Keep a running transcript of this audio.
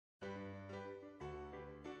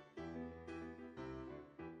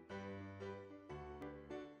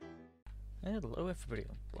Hello everybody,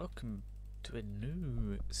 welcome to a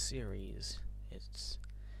new series. It's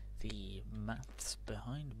the maths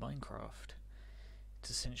behind Minecraft. It's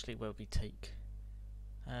essentially where we take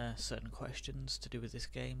certain questions to do with this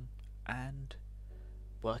game and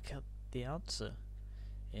work out the answer.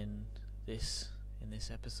 In this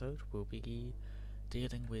episode we'll be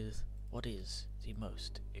dealing with what is the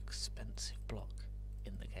most expensive block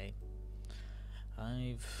in the game.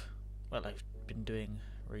 I've been doing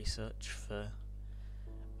research for,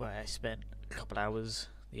 I spent a couple hours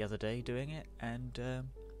the other day doing it, and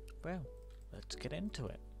let's get into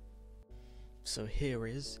it. So here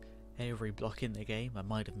is every block in the game. I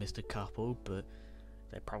might have missed a couple, but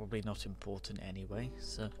they're probably not important anyway.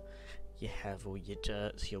 So you have all your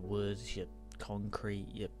dirt, your wood, your concrete,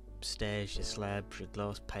 your stairs, your slabs, your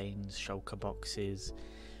glass panes, shulker boxes,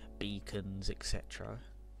 beacons, etc.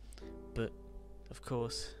 But of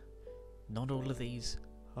course, not all of these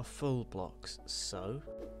are full blocks, so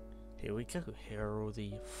here we go. Here are all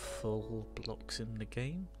the full blocks in the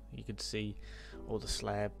game. You can see all the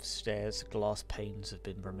slabs, stairs, glass panes have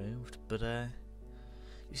been removed, but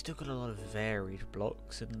you still got a lot of varied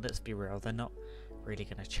blocks, and let's be real, they're not really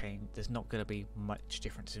going to change. There's not going to be much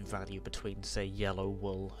difference in value between, say, yellow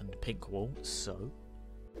wool and pink wool, so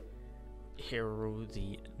here are all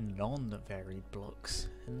the non-varied blocks,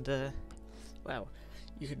 and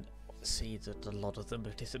you can see that a lot of them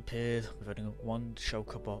have disappeared. We've only got one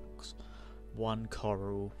shulker box, one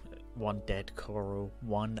coral, one dead coral,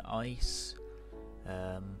 one ice,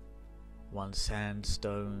 one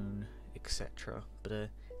sandstone, etc. But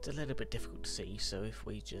it's a little bit difficult to see, so if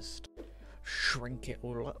we just shrink it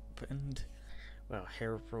all up, and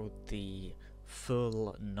here are all the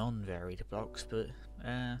full non-varied blocks, but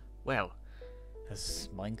as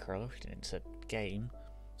Minecraft, and it's a game,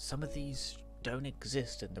 some of these don't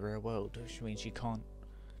exist in the real world, which means you can't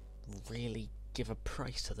really give a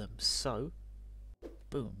price to them. So,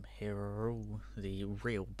 boom, here are all the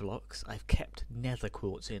real blocks. I've kept nether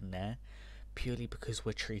quartz in there purely because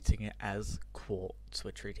we're treating it as quartz.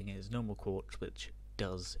 We're treating it as normal quartz, which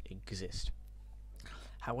does exist.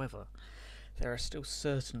 However, there are still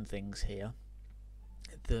certain things here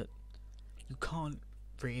that you can't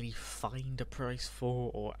really find a price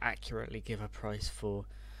for or accurately give a price for.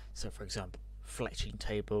 So, for example, fletching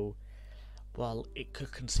table, while it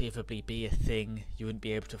could conceivably be a thing, you wouldn't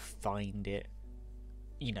be able to find it.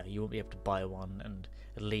 You won't be able to buy one, and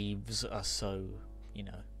leaves are so,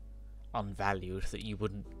 unvalued that you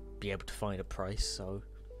wouldn't be able to find a price. So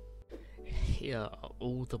here are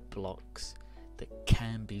all the blocks that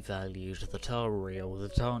can be valued, that are real,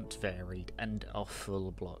 that aren't varied, and are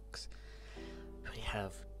full blocks. We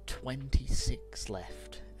have 26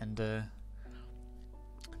 left, and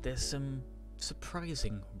there's some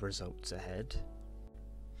surprising results ahead.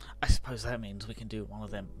 I suppose that means we can do one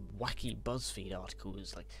of them wacky BuzzFeed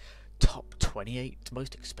articles like top 28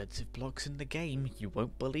 most expensive blocks in the game. You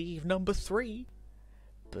won't believe number 3.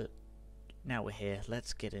 But now we're here,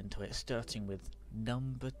 let's get into it, starting with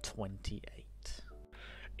number 28.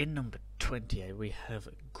 In number 28 we have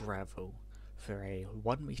gravel. For a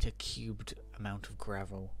 1 meter cubed amount of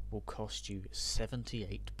gravel will cost you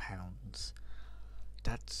 £78.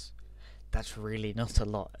 That's really not a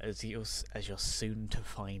lot, as you're soon to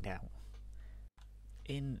find out.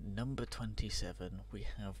 In number 27 we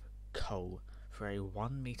have coal. For a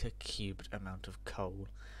 1 meter cubed amount of coal,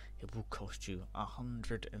 it will cost you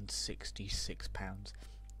 £166.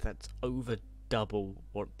 That's over double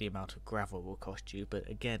what the amount of gravel will cost you, but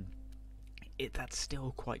again, that's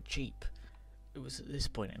still quite cheap. It was at this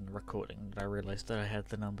point in the recording that I realised that I had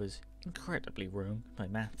the numbers incredibly wrong. My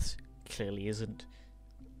maths clearly isn't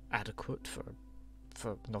adequate for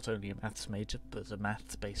not only a maths major but a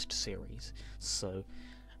maths based series. So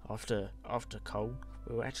after coal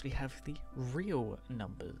we'll actually have the real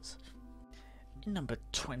numbers. In number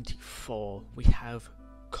 24 we have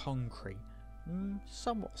concrete.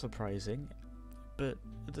 Somewhat surprising, but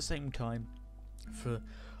at the same time, for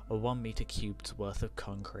a 1 meter cubed worth of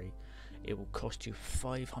concrete it will cost you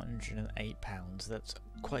 £508. That's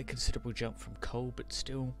quite a considerable jump from coal, but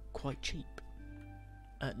still quite cheap.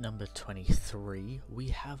 At number 23 we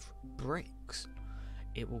have bricks.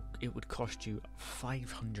 It would cost you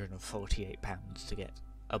 £548 to get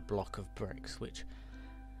a block of bricks, which,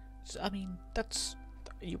 I mean,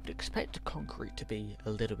 you would expect concrete to be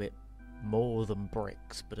a little bit more than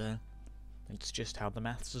bricks, but it's just how the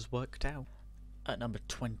maths has worked out. At number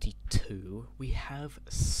 22 we have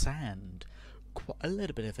sand. Quite a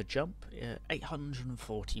little bit of a jump,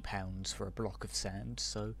 £840 for a block of sand,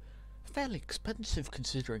 so fairly expensive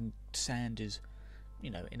considering sand is,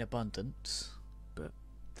 in abundance, but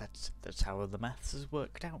that's how the maths has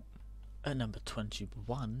worked out. At number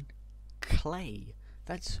 21, clay.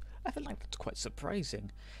 I feel like that's quite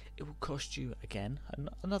surprising. It will cost you, again,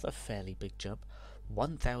 another fairly big jump,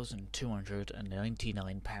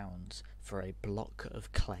 £1,299 for a block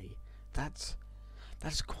of clay. That's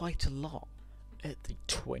quite a lot. At the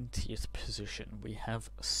 20th position, we have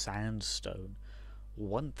sandstone.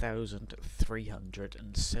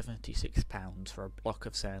 £1,376 for a block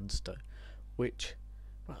of sandstone, which,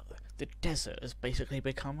 well, the desert has basically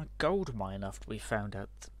become a gold mine after we found out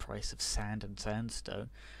the price of sand and sandstone.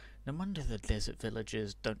 No wonder the desert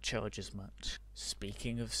villagers don't charge as much.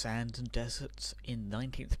 Speaking of sand and deserts, in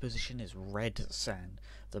 19th position is red sand.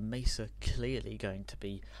 The mesa clearly going to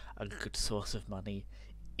be a good source of money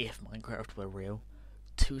if Minecraft were real.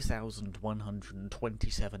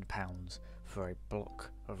 £2,127 for a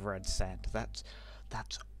block of red sand. That's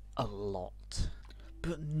a lot.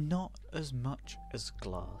 But not as much as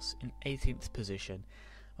glass. In 18th position,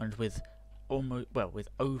 and with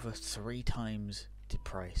over 3 times the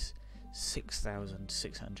price,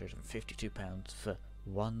 £6,652 for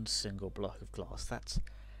one single block of glass. That's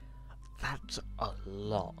a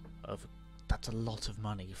lot of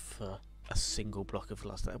money for a single block of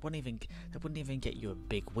glass. That wouldn't even get you a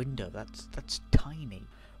big window. That's tiny.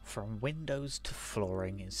 From windows to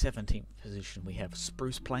flooring, in 17th position we have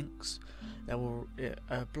spruce planks. A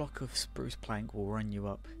block of spruce plank will run you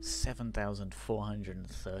up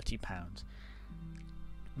 £7,430.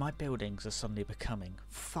 My buildings are suddenly becoming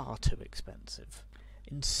far too expensive.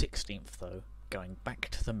 In 16th though, going back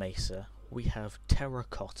to the mesa, we have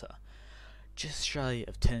terracotta. Just shy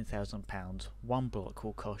of £10,000, one block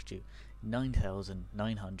will cost you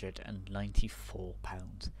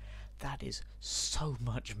 £9,994. That is so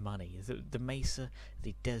much money. The mesa,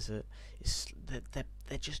 the desert, they're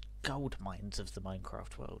just gold mines of the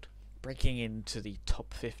Minecraft world. Breaking into the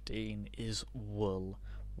top 15 is wool.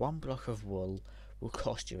 One block of wool will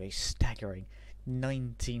cost you a staggering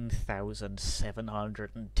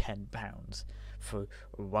 £19,710 for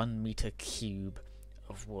 1 meter cube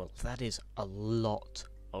of wool. That is a lot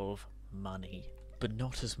of money, but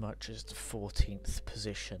not as much as the 14th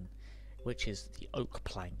position, which is the oak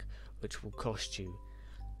plank, which will cost you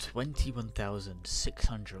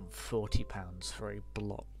 £21,640 for a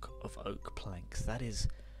block of oak planks. That is,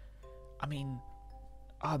 I mean,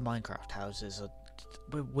 our Minecraft houses are,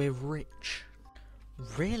 we're rich.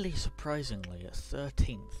 Really surprisingly, at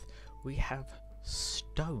 13th, we have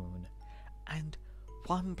stone, and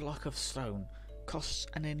one block of stone costs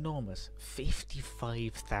an enormous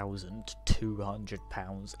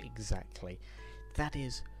 £55,200 exactly. That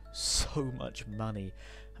is so much money.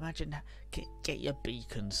 Imagine, get your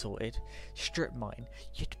beacon sorted, strip mine,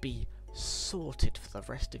 you'd be sorted for the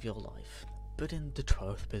rest of your life. But in the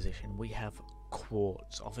 12th position we have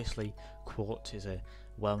quartz. Obviously quartz is a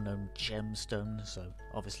well-known gemstone, so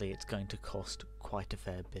obviously it's going to cost quite a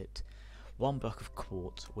fair bit. One block of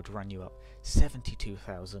quartz would run you up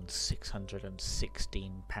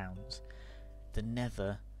 £72,616. The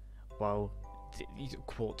nether, while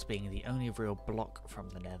quartz being the only real block from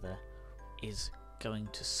the nether, is going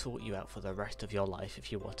to sort you out for the rest of your life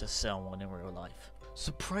if you were to sell one in real life.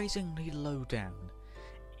 Surprisingly low down,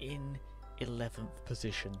 in 11th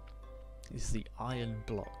position, is the iron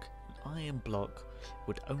block. An iron block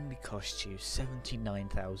would only cost you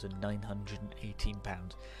 £79,918.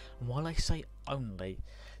 And while I say only,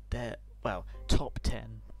 top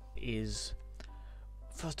 10 is,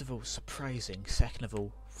 first of all, surprising, second of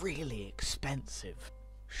all, really expensive.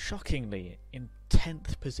 Shockingly, in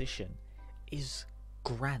 10th position is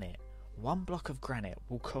granite. One block of granite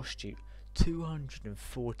will cost you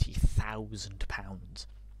 £240,000.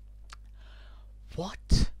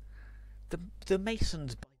 What? The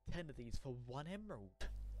masons buy 10 of these for 1 emerald.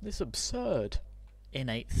 This is absurd. In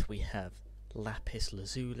 8th we have lapis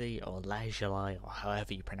lazuli or lazuli, or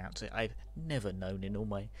however you pronounce it. I've never known in all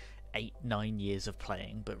my 8-9 years of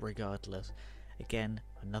playing, but regardless, again,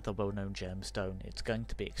 another well-known gemstone. It's going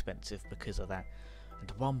to be expensive because of that,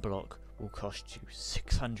 and one block will cost you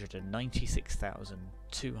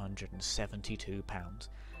 £696,272.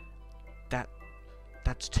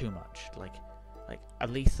 That's too much. Like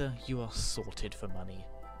Aletha, you are sorted for money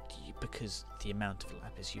because the amount of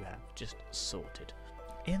lapis you have, just sorted.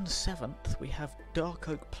 In 7th we have dark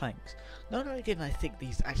oak planks. Not only did I think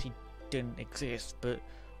these actually didn't exist, but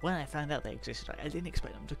when I found out they existed, I didn't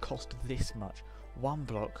expect them to cost this much. One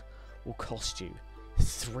block will cost you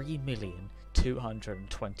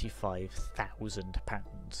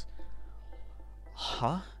 £3,225,000.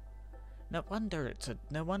 Huh? No wonder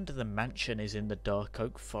the mansion is in the dark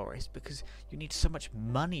oak forest, because you need so much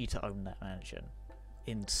money to own that mansion.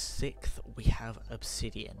 In 6th, we have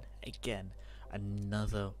obsidian. Again,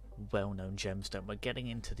 another well-known gemstone. We're getting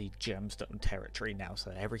into the gemstone territory now,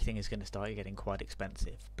 so everything is going to start getting quite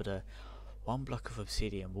expensive. But one block of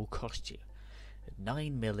obsidian will cost you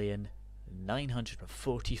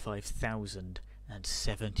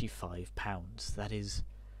 £9,945,075.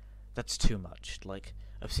 That's too much. Like,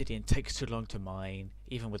 obsidian takes too long to mine,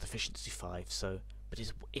 even with efficiency 5. But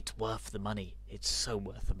it's worth the money. It's so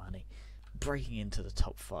worth the money. Breaking into the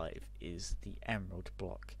top 5 is the emerald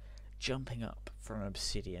block, jumping up from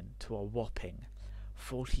obsidian to a whopping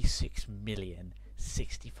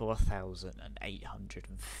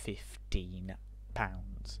 £46,064,815.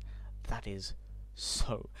 That is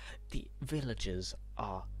so. The villagers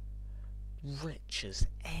are rich as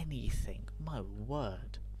anything. My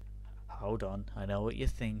word. Hold on, I know what you're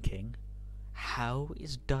thinking. How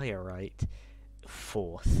is diorite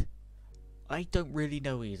 4th? I don't really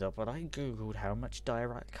know either, but I googled how much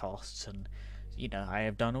diorite costs, and I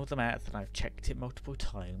have done all the math and I've checked it multiple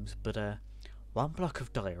times, but one block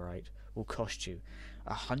of diorite will cost you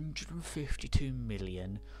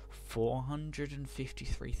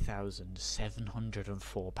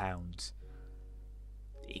 £152,453,704.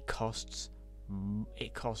 It costs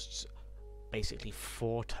basically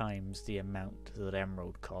 4 times the amount that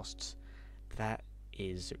emerald costs. That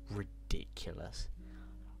is ridiculous.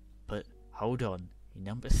 But hold on,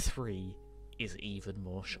 number 3 is even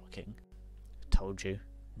more shocking. Told you,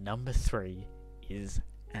 number 3 is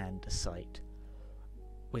andesite,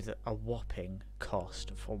 with a whopping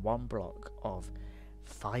cost for one block of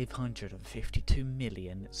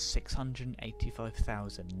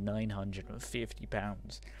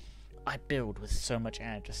 £552,685,950. I build with so much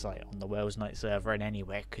andesite on the Wales Night server and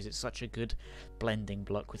anywhere because it's such a good blending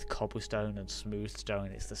block with cobblestone and smooth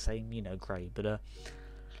stone. It's the same, grey, but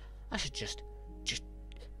I should just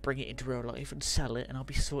bring it into real life and sell it, and I'll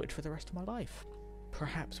be sorted for the rest of my life.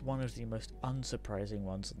 Perhaps one of the most unsurprising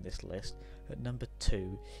ones on this list, at number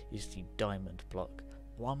 2, is the diamond block.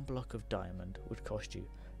 One block of diamond would cost you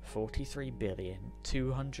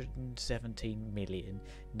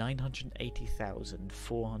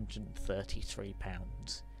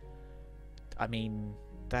 £43,217,980,433. I mean,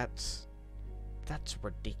 that's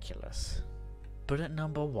ridiculous. But at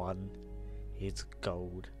number 1 is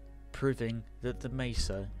gold, proving that the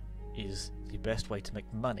mesa is the best way to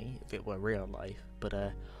make money if it were real life.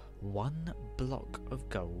 But one block of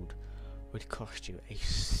gold would cost you a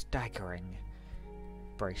staggering,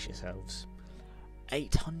 brace yourselves,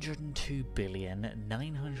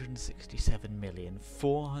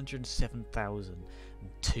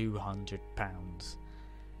 £802,967,407,200.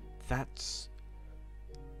 That's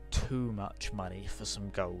too much money for some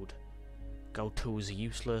gold. Gold tools are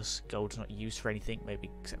useless. Gold's not used for anything, maybe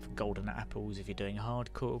except for golden apples if you're doing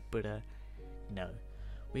hardcore, but no.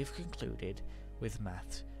 We've concluded with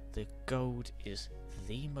maths that gold is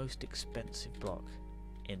the most expensive block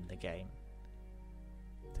in the game.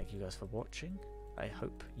 Thank you guys for watching. I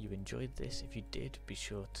hope you enjoyed this. If you did, be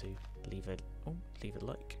sure to leave a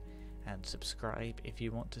like and subscribe if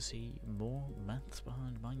you want to see more maths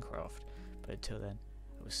behind Minecraft. But until then,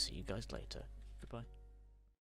 I will see you guys later.